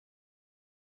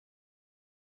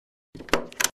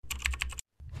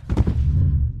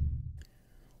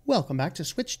Welcome back to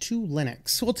Switch to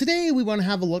Linux. Well, today we want to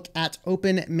have a look at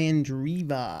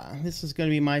OpenMandriva. This is going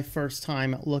to be my first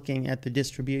time looking at the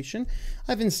distribution.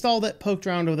 I've installed it, poked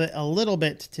around with it a little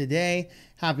bit today,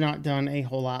 have not done a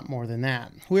whole lot more than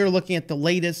that. We're looking at the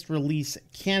latest release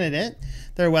candidate.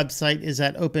 Their website is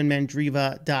at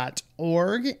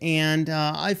openmandriva.org, and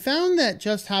I found that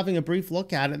just having a brief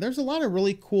look at it, there's a lot of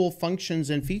really cool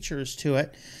functions and features to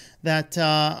it that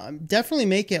definitely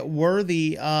make it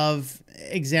worthy of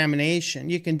examination.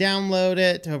 You can download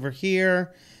it over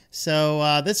here.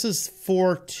 So this is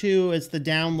 4.2 is the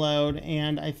download,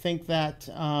 and I think that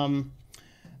the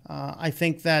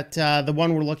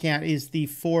one we're looking at is the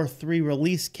 4.3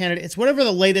 release candidate. It's whatever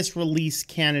the latest release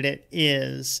candidate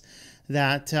is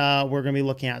that we're going to be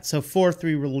looking at. So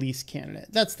 4.3 release candidate.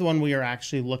 That's the one we are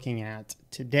actually looking at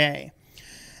today.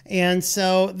 And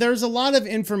so there's a lot of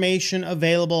information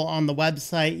available on the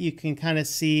website. You can kind of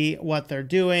see what they're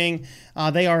doing.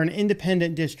 They are an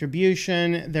independent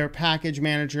distribution. Their package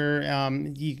manager,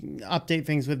 you can update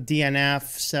things with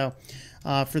DNF. So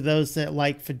for those that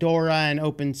like Fedora and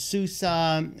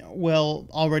OpenSUSE will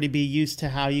already be used to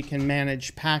how you can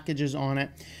manage packages on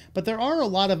it. But there are a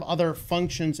lot of other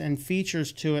functions and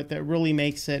features to it that really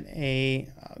makes it a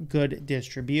good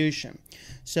distribution.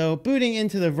 So booting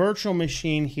into the virtual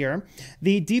machine here,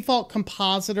 the default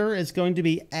compositor is going to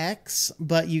be X,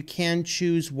 but you can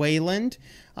choose Wayland.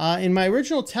 In my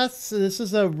original tests, this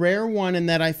is a rare one in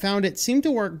that I found it seemed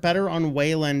to work better on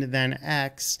Wayland than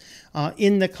X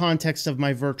in the context of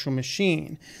my virtual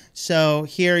machine. So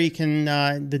here you can,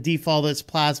 the default is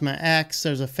Plasma X,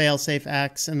 there's a failsafe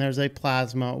X, and there's a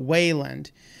Plasma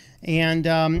Wayland. And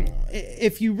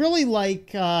if you really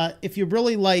like,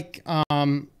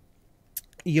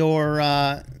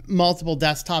 your multiple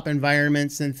desktop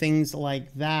environments and things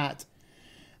like that,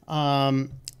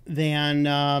 then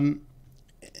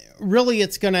really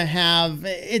it's going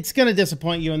to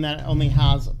disappoint you in that it only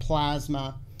has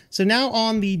Plasma. So now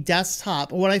on the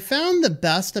desktop, what I found the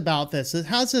best about this, it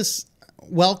has this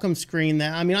welcome screen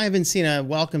that, I mean, I haven't seen a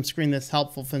welcome screen this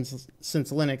helpful since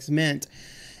Linux Mint.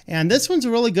 And this one's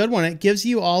a really good one. It gives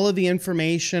you all of the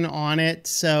information on it.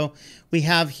 So we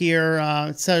have here,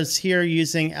 it says here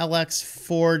using LX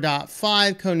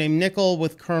 4.5, codename Nickel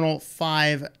with kernel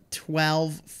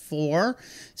 5.12.4.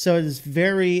 So it is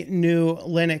very new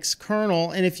Linux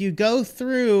kernel. And if you go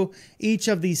through each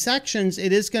of these sections,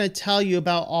 it is going to tell you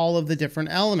about all of the different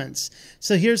elements.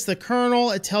 So here's the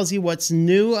kernel. It tells you what's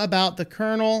new about the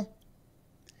kernel.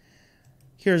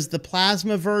 Here's the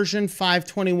Plasma version,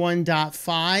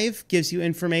 5.21.5, gives you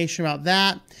information about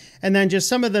that. And then just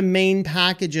some of the main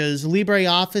packages.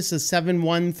 LibreOffice is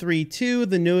 7.132,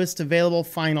 the newest available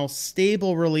final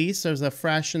stable release. There's a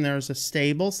fresh and there's a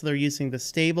stable, so they're using the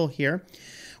stable here.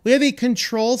 We have a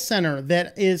control center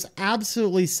that is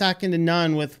absolutely second to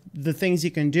none with the things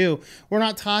you can do. We're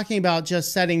not talking about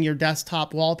just setting your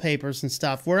desktop wallpapers and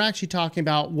stuff. We're actually talking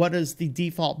about what is the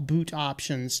default boot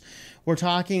options. We're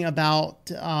talking about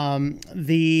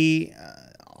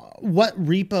what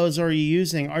repos are you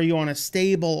using? Are you on a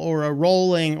stable or a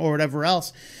rolling or whatever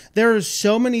else? There are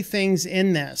so many things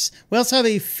in this. We also have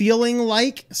a feeling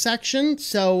like section.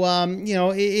 So, you know,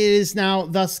 it is now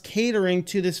thus catering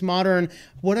to this modern,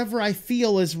 whatever I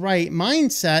feel is right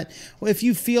mindset. If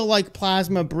you feel like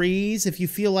Plasma Breeze, if you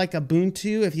feel like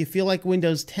Ubuntu, if you feel like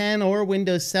Windows 10 or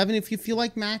Windows 7, if you feel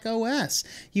like Mac OS,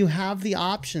 you have the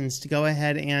options to go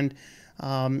ahead and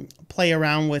play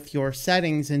around with your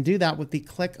settings and do that with the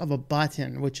click of a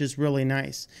button, which is really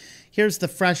nice. Here's the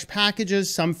fresh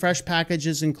packages. Some fresh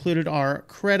packages included are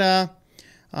Krita,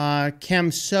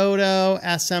 ChemSodo,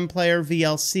 SM Player,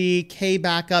 VLC,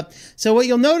 KBackup. So what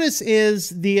you'll notice is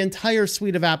the entire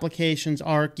suite of applications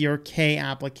are your K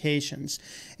applications.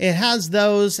 It has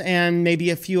those and maybe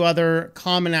a few other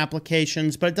common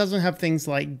applications, but it doesn't have things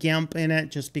like GIMP in it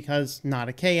just because not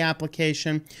a K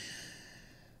application.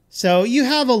 So you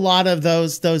have a lot of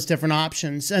those different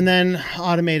options, and then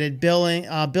automated billing,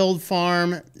 build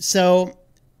farm. So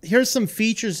here's some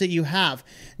features that you have.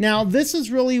 Now, this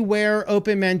is really where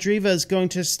OpenMandriva is going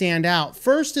to stand out.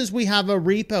 First is we have a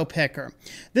Repo Picker.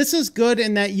 This is good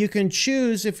in that you can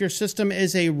choose if your system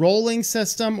is a rolling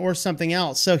system or something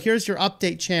else. So here's your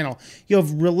update channel. You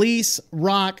have release,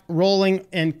 rock, rolling,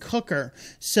 and cooker.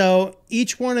 So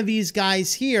each one of these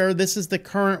guys here, this is the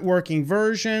current working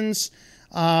versions.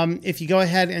 If you go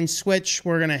ahead and switch,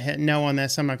 we're going to hit no on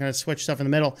this. I'm not going to switch stuff in the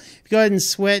middle. If you go ahead and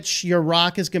switch, your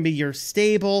rock is going to be your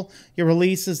stable. Your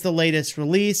release is the latest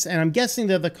release. And I'm guessing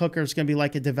that the cooker is going to be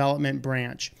like a development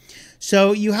branch.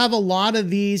 So you have a lot of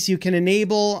these. You can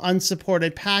enable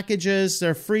unsupported packages.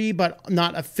 They're free, but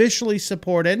not officially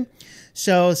supported.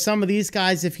 So some of these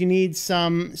guys, if you need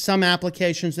some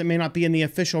applications that may not be in the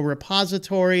official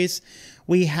repositories,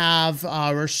 we have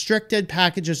restricted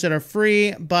packages that are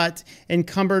free, but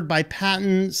encumbered by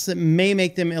patents that may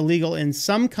make them illegal in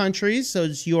some countries. So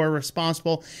you are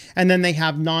responsible. And then they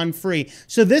have non-free.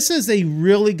 So this is a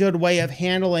really good way of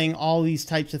handling all these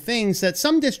types of things that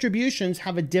some distributions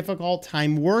have a difficult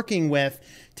time working with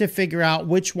to figure out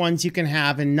which ones you can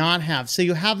have and not have. So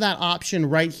you have that option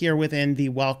right here within the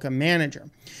Welcome Manager.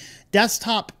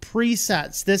 Desktop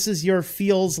presets, this is your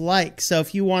feels like. So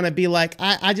if you want to be like,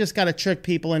 I just got to trick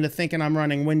people into thinking I'm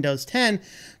running Windows 10,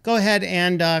 go ahead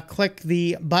and click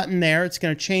the button there. It's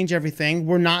going to change everything.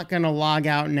 We're not going to log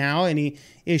out now. Any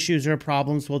issues or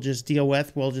problems we'll just deal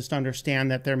with. We'll just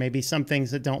understand that there may be some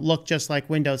things that don't look just like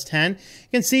Windows 10. You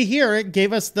can see here, it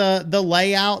gave us the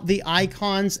layout, the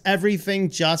icons, everything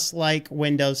just like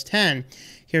Windows 10.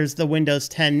 Here's the Windows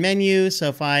 10 menu. So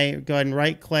if I go ahead and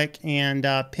right click and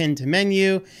pin to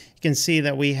menu, you can see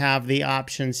that we have the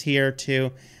options here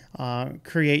to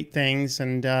create things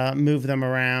and move them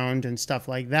around and stuff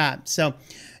like that. So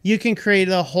you can create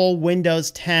a whole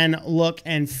Windows 10 look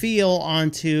and feel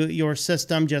onto your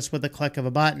system just with a click of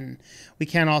a button. We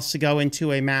can also go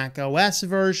into a Mac OS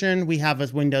version. We have a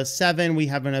Windows 7, we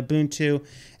have an Ubuntu,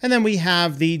 and then we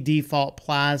have the default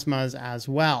Plasmas as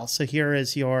well. So here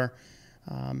is your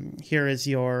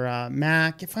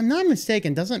Mac. If I'm not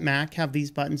mistaken, doesn't Mac have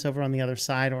these buttons over on the other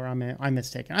side, or I'm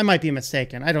mistaken? I might be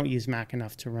mistaken. I don't use Mac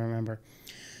enough to remember.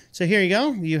 So here you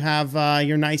go. You have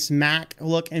your nice Mac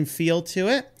look and feel to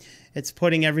it. It's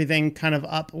putting everything kind of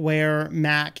up where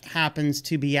Mac happens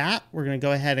to be at. We're going to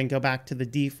go ahead and go back to the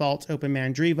default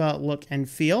OpenMandriva look and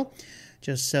feel,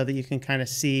 just so that you can kind of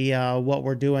see what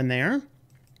we're doing there.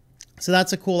 So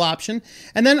that's a cool option.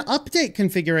 And then update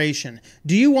configuration.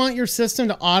 Do you want your system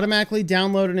to automatically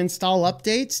download and install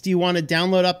updates? Do you want to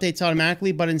download updates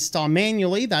automatically but install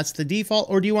manually? That's the default.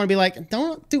 Or do you want to be like,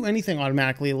 don't do anything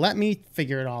automatically. Let me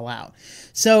figure it all out.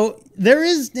 So there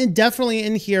is definitely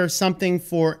in here something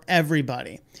for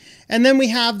everybody. And then we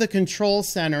have the control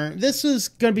center. This is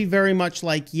going to be very much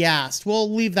like Yast.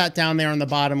 We'll leave that down there on the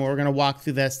bottom where we're going to walk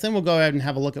through this. Then we'll go ahead and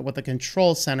have a look at what the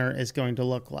control center is going to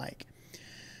look like.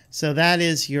 So that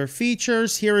is your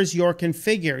features. Here is your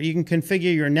configure. You can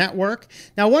configure your network.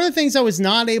 Now, one of the things I was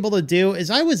not able to do is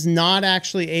I was not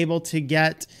actually able to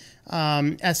get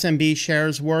SMB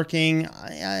shares working.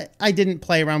 I didn't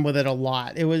play around with it a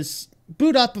lot. It was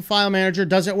boot up a file manager.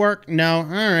 Does it work? No. All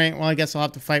right. Well, I guess I'll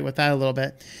have to fight with that a little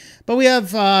bit. But we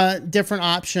have different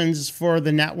options for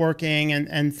the networking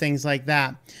and things like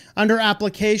that. Under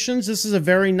applications, this is a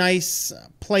very nice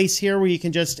place here where you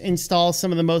can just install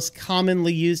some of the most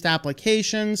commonly used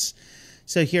applications.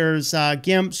 So here's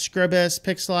GIMP, Scribus,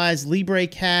 Pixelize,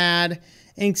 LibreCAD,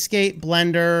 Inkscape,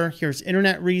 Blender. Here's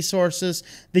Internet Resources.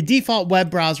 The default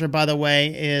web browser, by the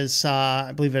way, is,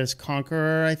 I believe it is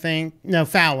Conqueror, I think. No,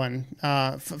 Falcon,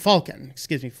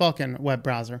 excuse me, Falcon web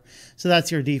browser. So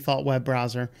that's your default web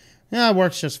browser. Yeah, it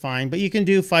works just fine. But you can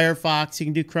do Firefox, you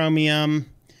can do Chromium,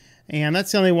 and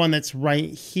that's the only one that's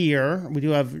right here. We do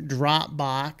have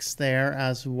Dropbox there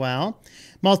as well.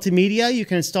 Multimedia, you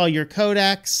can install your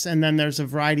codecs, and then there's a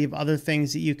variety of other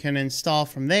things that you can install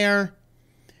from there.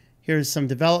 Here's some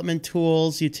development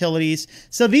tools, utilities.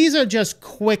 So these are just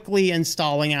quickly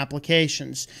installing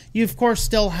applications. You, of course,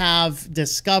 still have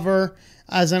Discover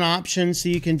as an option, so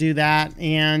you can do that.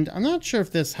 And I'm not sure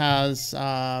if this has,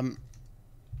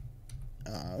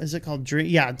 is it called,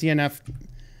 yeah, DNF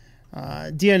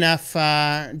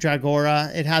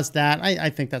Dragora. It has that. I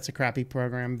think that's a crappy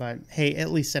program, but hey,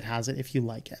 at least it has it if you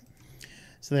like it.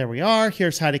 So there we are.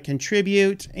 Here's how to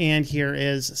contribute, and here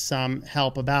is some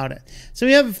help about it. So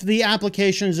we have the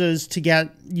applications is to get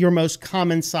your most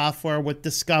common software with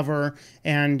Discover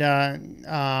and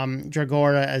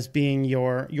Dragora as being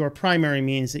your primary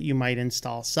means that you might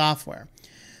install software.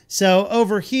 So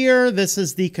over here, this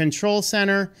is the control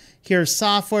center. Here's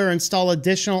software, install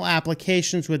additional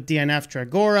applications with DNF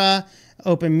Dragora,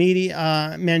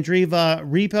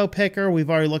 OpenMandriva, Repo Picker. We've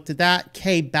already looked at that.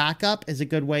 Backup is a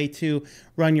good way to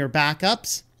run your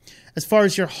backups. As far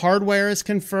as your hardware is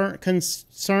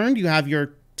concerned, you have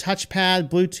your touchpad,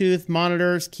 Bluetooth,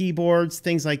 monitors, keyboards,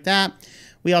 things like that.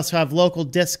 We also have local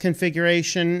disk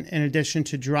configuration in addition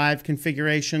to drive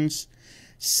configurations.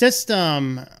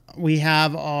 System, we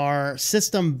have our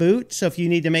system boot. So if you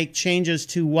need to make changes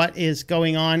to what is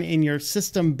going on in your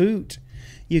system boot,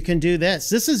 you can do this.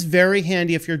 This is very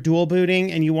handy if you're dual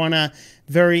booting and you want to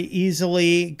very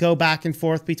easily go back and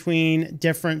forth between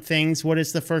different things. What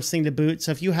is the first thing to boot?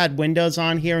 So if you had Windows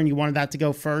on here and you wanted that to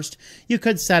go first, you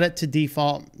could set it to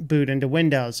default boot into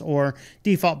Windows or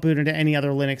default boot into any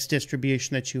other Linux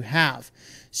distribution that you have.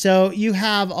 So you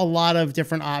have a lot of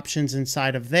different options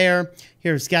inside of there.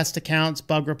 Here's guest accounts,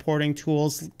 bug reporting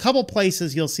tools. A couple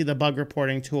places you'll see the bug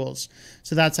reporting tools.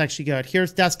 So that's actually good.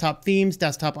 Here's desktop themes,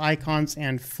 desktop icons,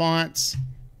 and fonts.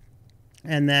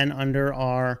 And then under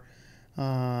our,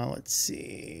 let's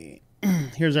see,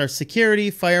 here's our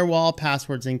security, firewall,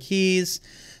 passwords, and keys.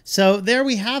 So there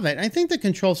we have it. I think the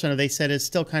control center, they said, is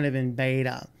still kind of in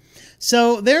beta.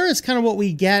 So there is kind of what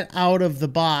we get out of the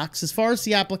box. As far as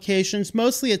the applications,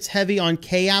 mostly it's heavy on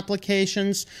K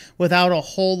applications without a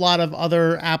whole lot of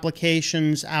other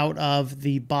applications out of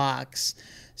the box.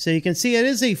 So you can see it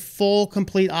is a full,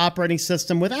 complete operating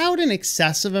system without an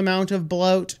excessive amount of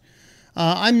bloat.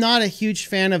 I'm not a huge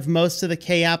fan of most of the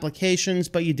K applications,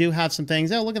 but you do have some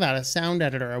things. Oh, look at that, a sound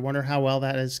editor. I wonder how well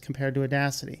that is compared to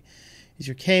Audacity. Here's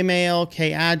your Kmail,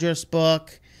 K address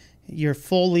book, your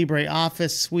full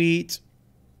LibreOffice suite.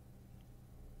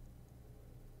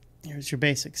 Here's your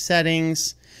basic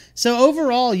settings. So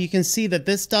overall, you can see that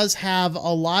this does have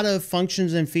a lot of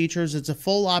functions and features. It's a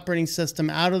full operating system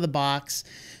out of the box.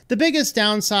 The biggest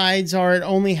downsides are it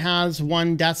only has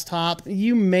one desktop.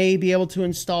 You may be able to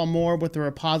install more with the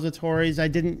repositories. I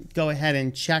didn't go ahead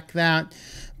and check that.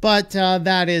 But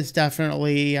that is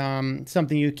definitely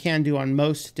something you can do on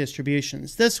most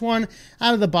distributions. This one,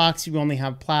 out of the box, you only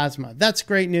have Plasma. That's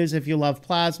great news if you love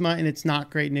Plasma, and it's not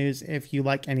great news if you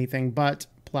like anything but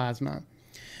Plasma.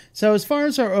 So as far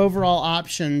as our overall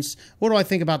options, what do I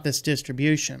think about this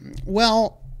distribution?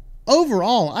 Well,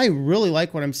 overall, I really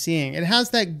like what I'm seeing. It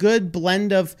has that good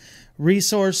blend of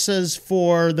resources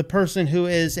for the person who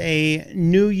is a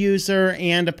new user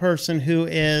and a person who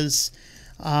is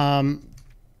an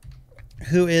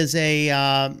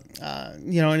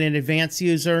advanced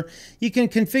user. You can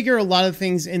configure a lot of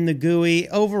things in the GUI.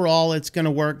 Overall, it's going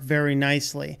to work very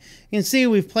nicely. You can see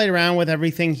we've played around with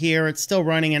everything here. It's still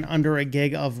running in under a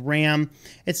gig of RAM.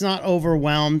 It's not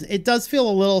overwhelmed. It does feel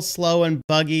a little slow and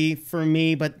buggy for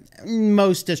me, but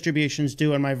most distributions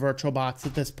do in my VirtualBox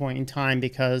at this point in time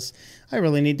because I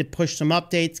really need to push some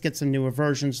updates, get some newer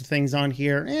versions of things on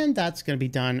here, and that's going to be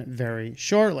done very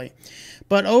shortly.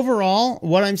 But overall,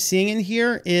 what I'm seeing in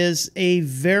here is a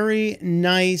very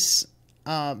nice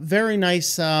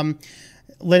Linux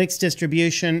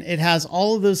distribution. It has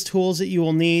all of those tools that you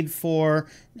will need for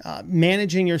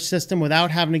managing your system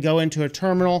without having to go into a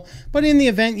terminal. But in the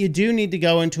event you do need to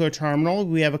go into a terminal,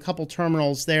 we have a couple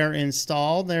terminals there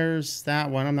installed. There's that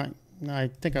one. I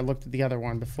think I looked at the other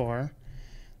one before.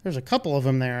 There's a couple of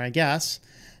them there, I guess.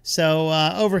 So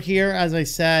over here, as I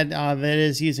said, that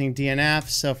is using DNF.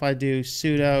 So if I do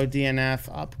sudo Dnf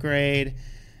Upgrade,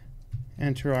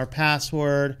 enter our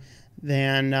password,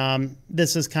 then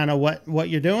this is kind of what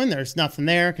you're doing. There's nothing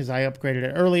there because I upgraded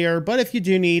it earlier. But if you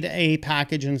do need a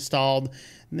package installed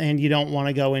and you don't want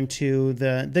to go into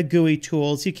the GUI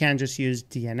tools, you can just use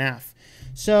DNF.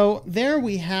 So there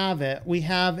we have it. We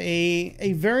have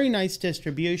a very nice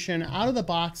distribution. Out of the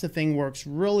box, the thing works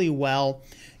really well.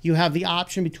 You have the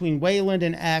option between Wayland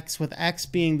and X, with X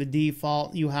being the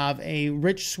default. You have a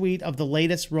rich suite of the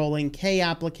latest rolling K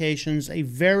applications, a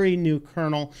very new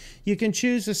kernel. You can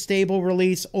choose a stable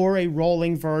release or a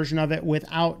rolling version of it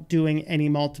without doing any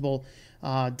multiple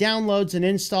downloads and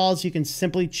installs. You can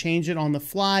simply change it on the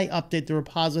fly, update the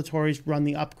repositories, run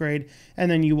the upgrade,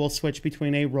 and then you will switch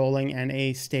between a rolling and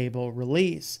a stable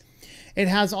release. It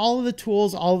has all of the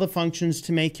tools, all of the functions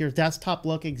to make your desktop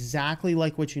look exactly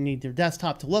like what you need your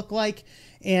desktop to look like.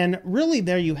 And really,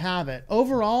 there you have it.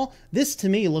 Overall, this to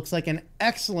me looks like an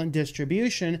excellent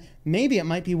distribution. Maybe it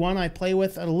might be one I play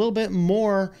with a little bit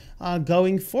more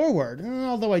going forward,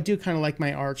 although I do kind of like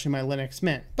my Arch and my Linux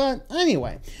Mint. But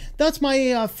anyway, that's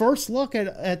my first look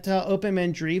at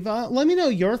OpenMandriva. Let me know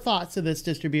your thoughts of this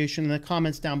distribution in the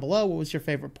comments down below. What was your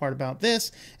favorite part about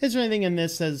this? Is there anything in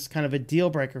this that's kind of a deal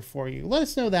breaker for you? Let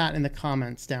us know that in the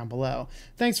comments down below.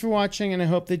 Thanks for watching, and I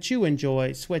hope that you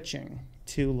enjoy switching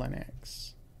to Linux.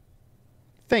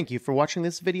 Thank you for watching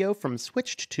this video from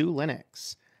Switched to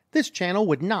Linux. This channel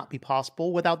would not be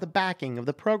possible without the backing of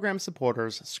the program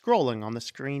supporters scrolling on the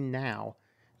screen now.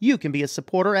 You can be a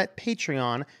supporter at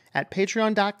Patreon at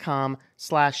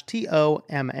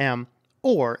patreon.com/TOMM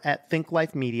or at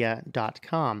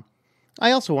thinklifemedia.com.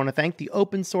 I also want to thank the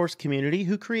open source community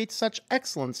who creates such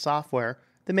excellent software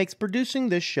that makes producing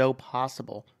this show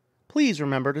possible. Please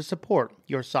remember to support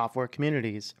your software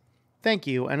communities. Thank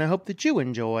you, and I hope that you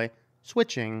enjoy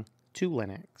switching to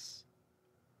Linux.